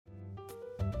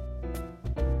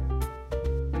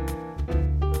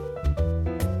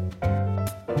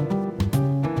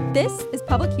This is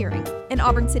Public Hearing, an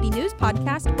Auburn City News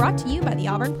podcast brought to you by the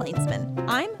Auburn Plainsman.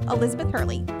 I'm Elizabeth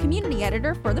Hurley, community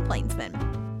editor for the Plainsman.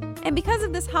 And because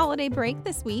of this holiday break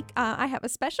this week, I have a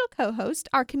special co-host,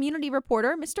 our community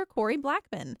reporter, Mr. Corey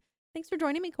Blackman. Thanks for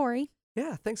joining me, Corey.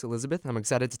 Yeah, thanks, Elizabeth. I'm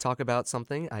excited to talk about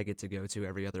something I get to go to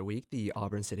every other week, the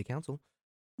Auburn City Council.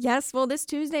 Yes, well, this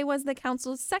Tuesday was the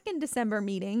council's second December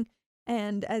meeting,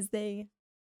 and as they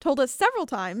told us several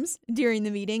times during the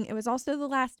meeting, it was also the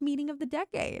last meeting of the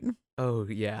decade. Oh,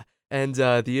 yeah. And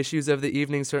the issues of the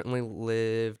evening certainly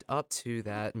lived up to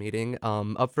that meeting.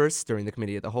 Up first, during the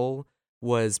Committee of the Whole,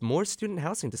 was more student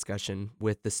housing discussion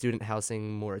with the student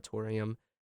housing moratorium.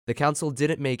 The council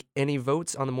didn't make any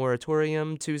votes on the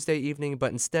moratorium Tuesday evening,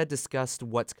 but instead discussed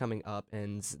what's coming up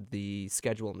and the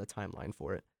schedule and the timeline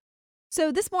for it. So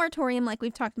this moratorium, like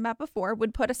we've talked about before,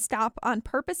 would put a stop on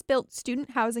purpose-built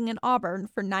student housing in Auburn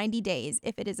for 90 days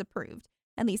if it is approved.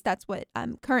 At least that's what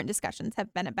current discussions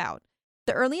have been about.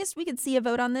 The earliest we could see a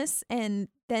vote on this, and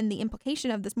then the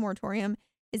implication of this moratorium,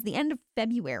 is the end of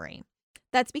February.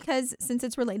 That's because, since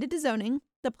it's related to zoning,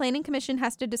 the Planning Commission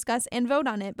has to discuss and vote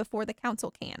on it before the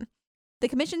council can. The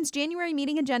commission's January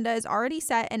meeting agenda is already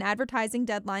set and advertising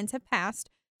deadlines have passed,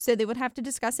 so they would have to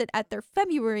discuss it at their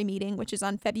February meeting, which is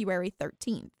on February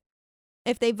 13th.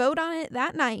 If they vote on it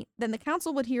that night, then the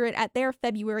council would hear it at their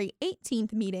February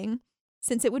 18th meeting.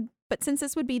 Since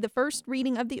this would be the first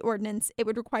reading of the ordinance, it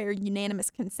would require unanimous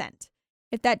consent.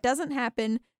 If that doesn't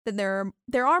happen, then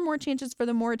there are more chances for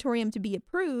the moratorium to be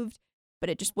approved, but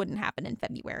it just wouldn't happen in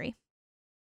February.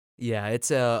 Yeah,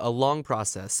 it's a long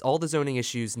process. All the zoning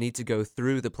issues need to go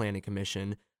through the Planning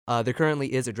Commission. There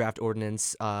currently is a draft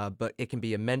ordinance, but it can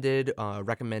be amended,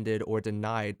 recommended, or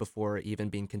denied before even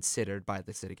being considered by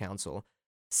the City Council.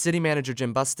 City Manager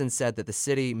Jim Buston said that the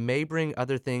city may bring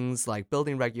other things like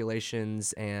building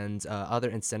regulations and other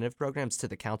incentive programs to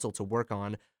the council to work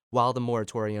on while the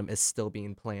moratorium is still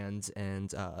being planned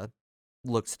and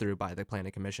looked through by the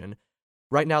Planning Commission.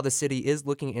 Right now, the city is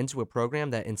looking into a program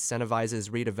that incentivizes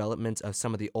redevelopment of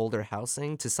some of the older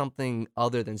housing to something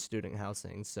other than student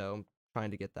housing, so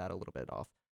trying to get that a little bit off.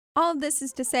 All of this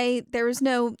is to say there was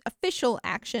no official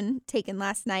action taken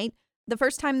last night. The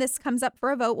first time this comes up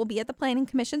for a vote will be at the Planning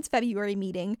Commission's February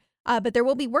meeting, but there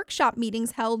will be workshop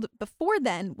meetings held before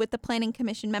then with the Planning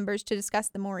Commission members to discuss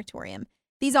the moratorium.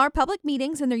 These are public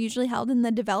meetings, and they're usually held in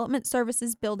the Development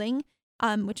Services Building,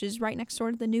 which is right next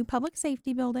door to the new Public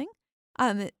Safety Building.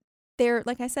 They're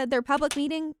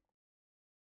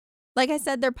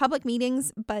public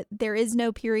meetings, but there is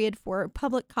no period for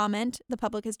public comment. The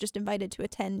public is just invited to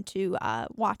attend to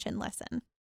watch and listen.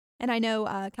 And I know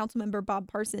Councilmember Bob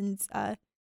Parsons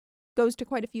goes to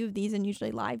quite a few of these and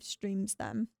usually live streams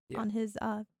them on his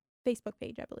Facebook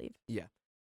page, I believe. Yeah.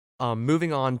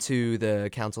 Moving on to the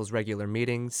council's regular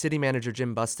meeting, City Manager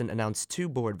Jim Buston announced 2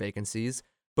 board vacancies,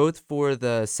 both for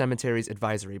the Cemeteries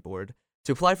Advisory Board.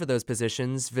 To apply for those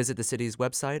positions, visit the city's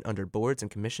website under Boards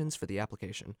and Commissions for the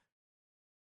application.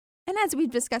 And as we've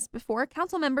discussed before,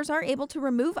 council members are able to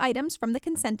remove items from the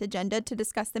consent agenda to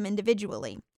discuss them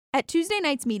individually. At Tuesday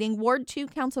night's meeting, Ward 2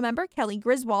 councilmember Kelly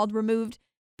Griswold removed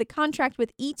the contract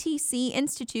with ETC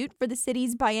Institute for the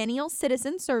city's biennial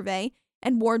citizen survey,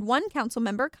 and Ward 1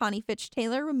 councilmember Connie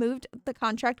Fitch-Taylor removed the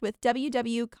contract with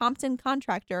W.W. Compton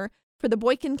Contractor for the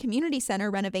Boykin Community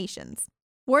Center renovations.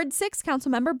 Ward 6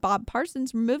 councilmember Bob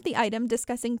Parsons removed the item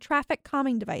discussing traffic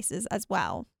calming devices as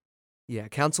well. Yeah,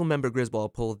 Councilmember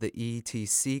Griswold pulled the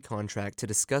ETC contract to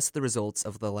discuss the results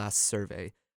of the last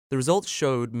survey. The results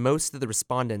showed most of the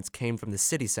respondents came from the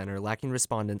city center, lacking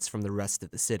respondents from the rest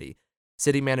of the city.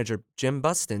 City Manager Jim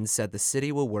Buston said the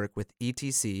city will work with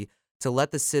ETC to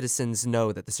let the citizens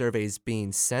know that the survey is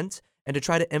being sent and to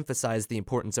try to emphasize the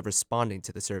importance of responding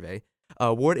to the survey.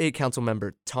 Ward 8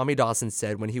 Councilmember Tommy Dawson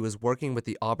said when he was working with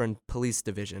the Auburn Police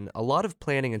Division, a lot of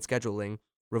planning and scheduling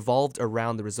revolved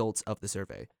around the results of the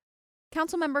survey.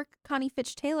 Councilmember Connie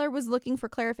Fitch-Taylor was looking for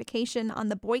clarification on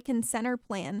the Boykin Center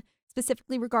plan,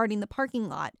 specifically regarding the parking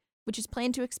lot, which is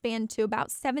planned to expand to about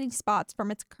 70 spots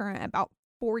from its current about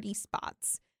 40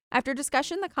 spots. After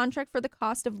discussion, the contract for the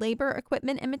cost of labor,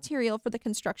 equipment, and material for the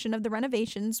construction of the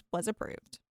renovations was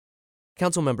approved.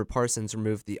 Councilmember Parsons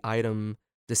removed the item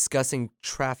discussing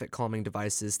traffic calming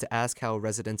devices to ask how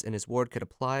residents in his ward could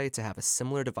apply to have a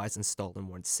similar device installed in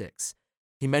Ward 6.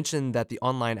 He mentioned that the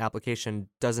online application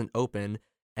doesn't open,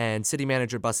 and City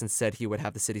Manager Buston said he would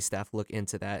have the city staff look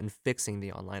into that and fixing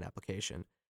the online application.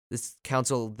 This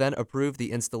council then approved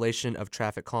the installation of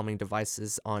traffic calming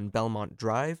devices on Belmont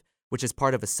Drive, which is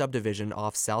part of a subdivision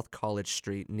off South College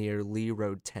Street near Lee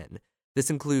Road 10.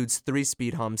 This includes 3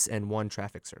 speed humps and 1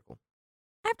 traffic circle.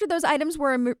 After those items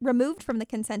were removed from the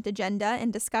consent agenda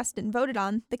and discussed and voted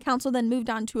on, the council then moved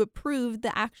on to approve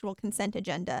the actual consent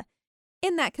agenda.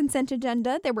 In that consent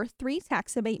agenda, there were 3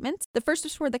 tax abatements. The first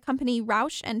was for the company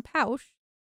Roush and Pausch,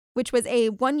 which was a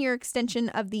 1-year extension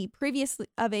of a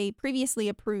previously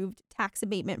approved tax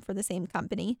abatement for the same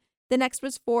company. The next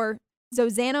was for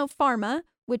Zozano Pharma,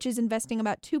 which is investing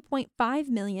about $2.5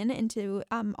 million into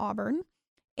Auburn.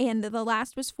 And the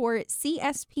last was for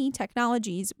CSP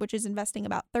Technologies, which is investing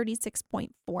about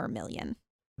 $36.4 million.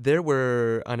 There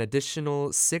were an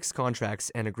additional 6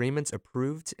 contracts and agreements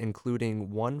approved,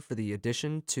 including one for the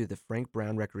addition to the Frank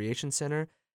Brown Recreation Center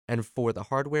and for the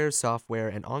hardware, software,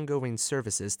 and ongoing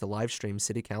services to live stream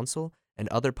City Council and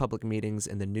other public meetings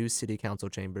in the new City Council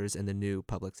chambers in the new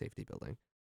Public Safety Building.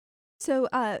 So,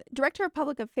 Director of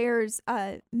Public Affairs,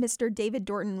 Mr. David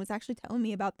Dorton, was actually telling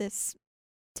me about this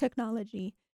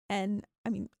technology. And I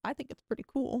mean, I think it's pretty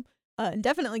cool.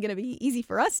 Definitely going to be easy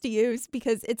for us to use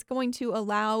because it's going to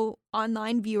allow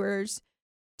online viewers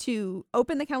to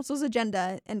open the council's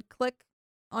agenda and click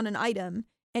on an item,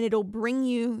 and it'll bring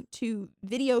you to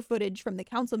video footage from the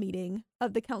council meeting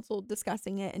of the council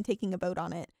discussing it and taking a vote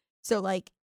on it. So,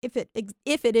 like, if it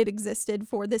had existed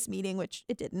for this meeting, which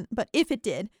it didn't, but if it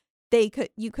did,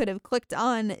 you could have clicked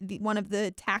on one of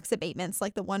the tax abatements,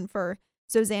 like the one for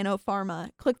Zozano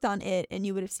Pharma, clicked on it, and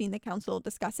you would have seen the council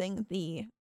discussing the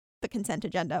consent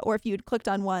agenda. Or if you had clicked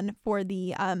on one for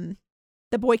the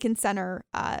Boykin Center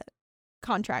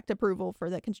contract approval for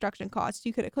the construction costs,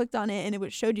 you could have clicked on it, and it would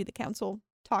have showed you the council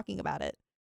talking about it.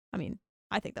 I mean,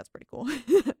 I think that's pretty cool.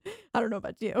 I don't know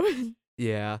about you.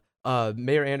 Yeah.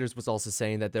 Mayor Anders was also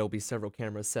saying that there will be several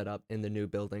cameras set up in the new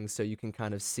building so you can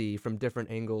kind of see from different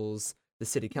angles the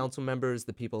city council members,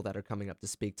 the people that are coming up to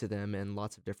speak to them, and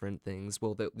lots of different things.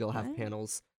 Well, they'll have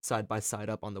panels side by side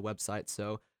up on the website,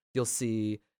 so you'll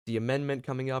see the amendment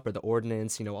coming up or the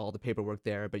ordinance, all the paperwork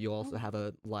there, but you'll also have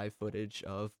a live footage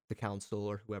of the council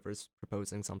or whoever's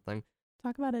proposing something.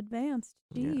 Talk about advanced.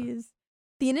 Jeez. Yeah.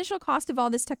 The initial cost of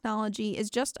all this technology is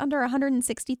just under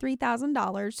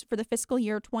 $163,000 for the fiscal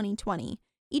year 2020.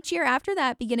 Each year after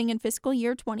that, beginning in fiscal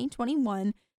year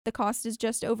 2021, the cost is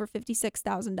just over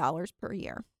 $56,000 per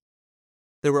year.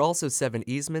 There were also 7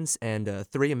 easements and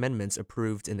 3 amendments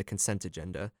approved in the consent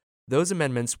agenda. Those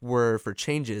amendments were for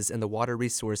changes in the Water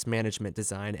Resource Management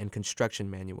Design and Construction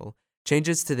Manual,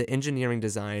 changes to the Engineering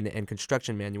Design and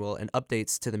Construction Manual, and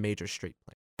updates to the major street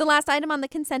plan. The last item on the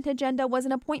consent agenda was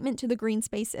an appointment to the Green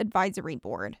Space Advisory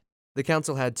Board. The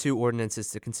council had 2 ordinances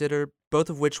to consider,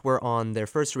 both of which were on their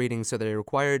first reading, so they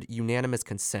required unanimous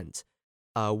consent.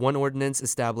 One ordinance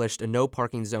established a no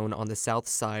parking zone on the south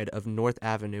side of North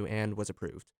Avenue and was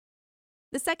approved.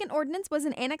 The second ordinance was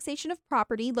an annexation of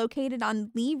property located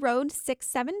on Lee Road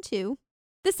 672.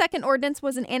 The second ordinance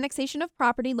was an annexation of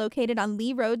property located on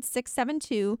Lee Road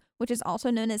 672, which is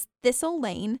also known as Thistle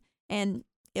Lane, and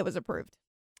it was approved.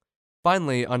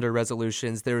 Finally, under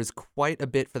resolutions, there is quite a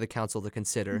bit for the council to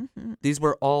consider. Mm-hmm. These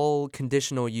were all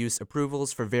conditional use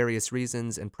approvals for various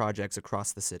reasons and projects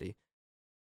across the city.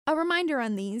 A reminder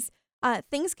on these,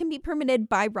 things can be permitted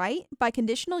by right, by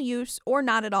conditional use, or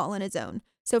not at all in a zone.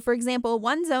 So, for example,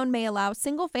 one zone may allow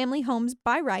single-family homes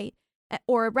by right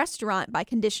or a restaurant by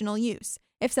conditional use.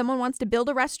 If someone wants to build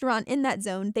a restaurant in that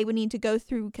zone, they would need to go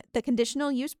through the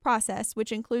conditional use process,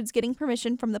 which includes getting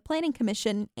permission from the Planning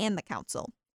Commission and the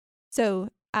council. So,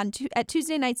 at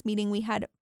Tuesday night's meeting, we had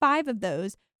 5 of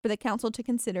those for the council to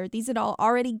consider. These had all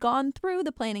already gone through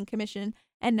the Planning Commission,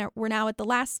 and we're now at the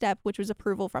last step, which was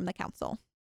approval from the council.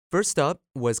 First up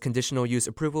was conditional use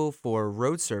approval for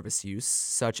road service use,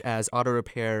 such as auto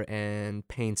repair and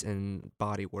paint and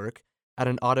body work, at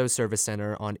an auto service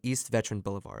center on East Veteran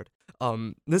Boulevard.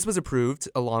 This was approved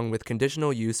along with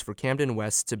conditional use for Camden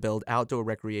West to build outdoor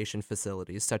recreation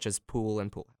facilities, such as pool and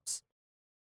pool house.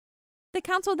 The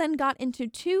council then got into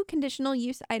 2 conditional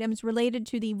use items related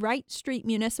to the Wright Street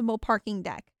municipal parking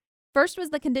deck. First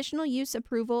was the conditional use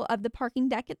approval of the parking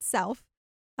deck itself.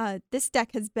 This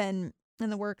deck has been in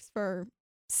the works for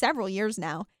several years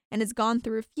now and has gone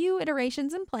through a few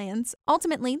iterations and plans.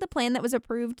 Ultimately, the plan that was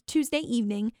approved Tuesday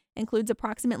evening includes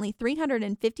approximately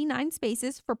 359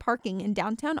 spaces for parking in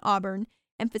downtown Auburn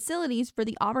and facilities for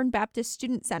the Auburn Baptist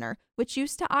Student Center, which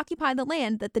used to occupy the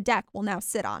land that the deck will now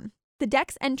sit on. The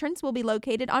deck's entrance will be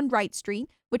located on Wright Street,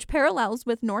 which parallels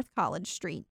with North College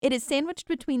Street. It is sandwiched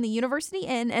between the University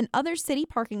Inn and other city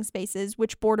parking spaces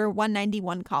which border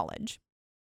 191 College.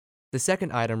 The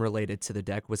second item related to the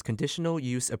deck was conditional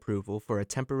use approval for a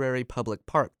temporary public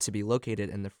park to be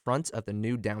located in the front of the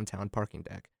new downtown parking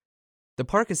deck. The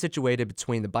park is situated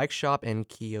between the bike shop and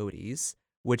Quixote's,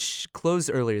 which closed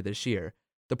earlier this year.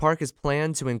 The park is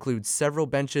planned to include several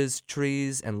benches,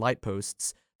 trees, and light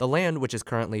posts. The land, which is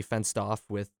currently fenced off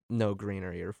with no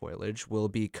greenery or foliage, will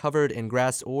be covered in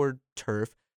grass or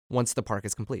turf once the park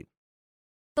is complete.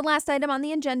 The last item on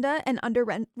the agenda and under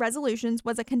resolutions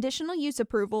was a conditional use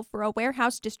approval for a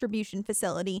warehouse distribution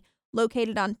facility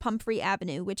located on Pumphrey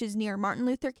Avenue, which is near Martin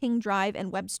Luther King Drive and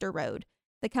Webster Road.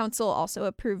 The council also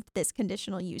approved this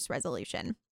conditional use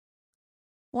resolution.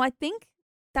 Well, I think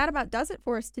that about does it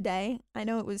for us today. I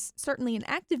know it was certainly an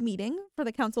active meeting for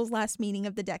the council's last meeting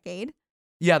of the decade.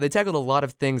 Yeah, they tackled a lot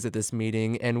of things at this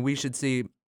meeting, and we should see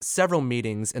several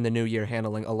meetings in the new year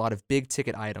handling a lot of big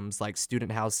ticket items like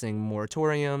student housing,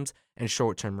 moratoriums, and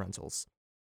short-term rentals.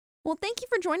 Well, thank you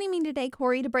for joining me today,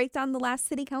 Corey, to break down the last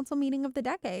city council meeting of the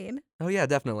decade. Oh yeah,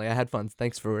 definitely. I had fun.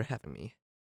 Thanks for having me.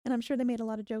 And I'm sure they made a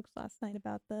lot of jokes last night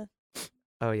about the...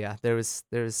 Oh yeah, there's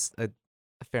a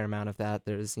fair amount of that.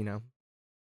 There's,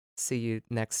 see you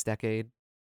next decade.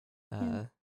 Yeah.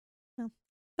 Well,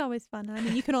 it's always fun. I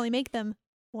mean, you can only make them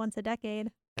once a decade.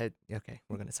 Okay,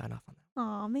 we're going to sign off on that.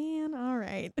 Aw, man. All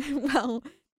right. Well,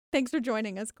 thanks for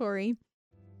joining us, Corey.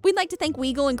 We'd like to thank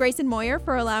Weagle and Grayson Moyer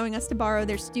for allowing us to borrow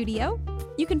their studio.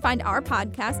 You can find our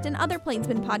podcast and other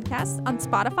Plainsman podcasts on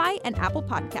Spotify and Apple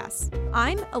Podcasts.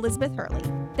 I'm Elizabeth Hurley.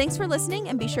 Thanks for listening,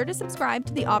 and be sure to subscribe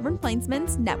to the Auburn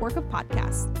Plainsman's network of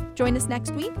podcasts. Join us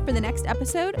next week for the next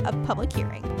episode of Public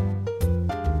Hearing.